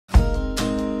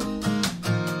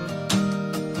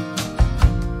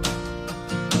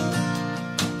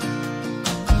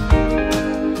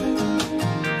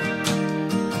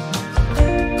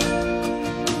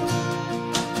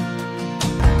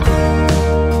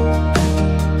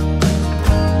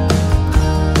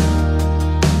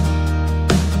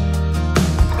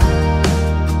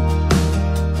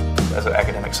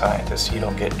campus, you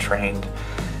don't get trained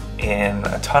in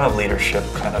a ton of leadership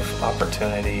kind of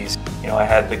opportunities. You know, I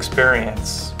had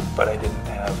experience, but I didn't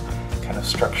have kind of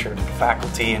structured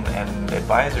faculty and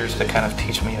advisors to kind of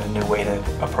teach me a new way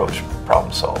to approach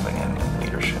problem solving and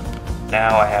leadership.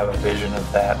 Now I have a vision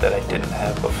of that I didn't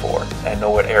have before. I know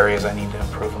what areas I need to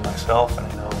improve in myself, and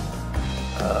I know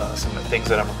some of the things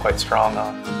that I'm quite strong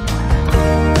on.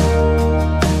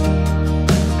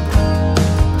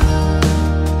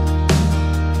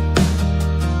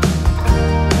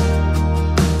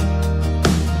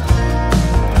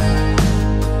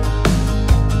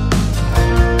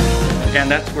 And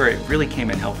that's where it really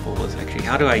came in helpful, was actually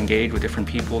how do I engage with different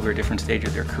people who are at different stages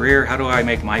of their career? How do I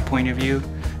make my point of view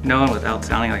known without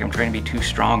sounding like I'm trying to be too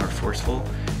strong or forceful?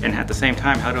 And at the same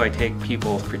time, how do I take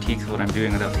people's critiques of what I'm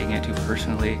doing without taking it too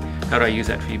personally? How do I use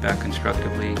that feedback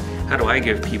constructively? How do I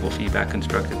give people feedback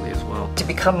constructively as well? To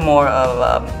become more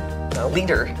of a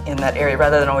leader in that area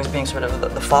rather than always being sort of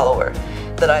the follower.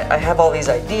 That I have all these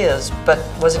ideas but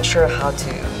wasn't sure how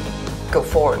to go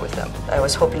forward with them. I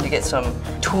was hoping to get some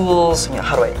tools, you know,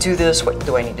 how do I do this, what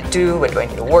do I need to do, what do I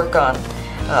need to work on,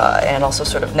 and also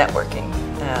sort of networking,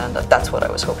 and that's what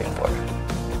I was hoping for.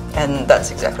 And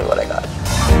that's exactly what I got.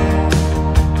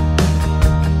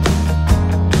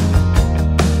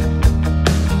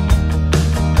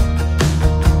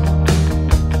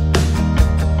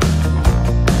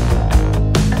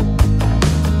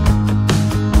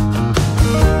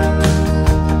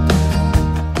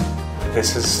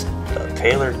 This is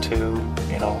tailored to,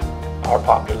 you know, our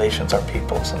populations, our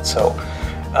peoples, and so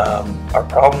our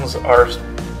problems are,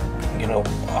 you know,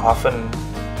 often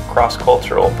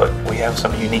cross-cultural, but we have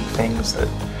some unique things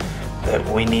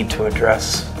that we need to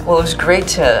address. Well, it was great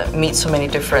to meet so many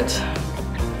different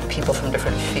people from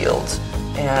different fields,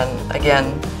 and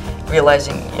again,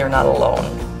 realizing you're not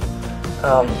alone.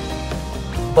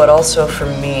 But also for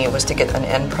me was to get an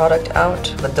end product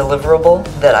out, a deliverable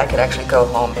that I could actually go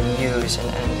home and use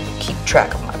and keep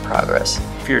track of my progress.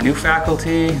 If you're new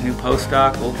faculty, new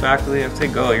postdoc, old faculty, I'd say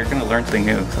go. You're going to learn something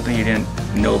new, something you didn't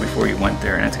know before you went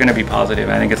there, and it's going to be positive.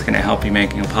 I think it's going to help you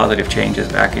make positive changes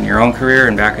back in your own career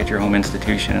and back at your home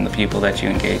institution and the people that you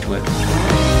engage with.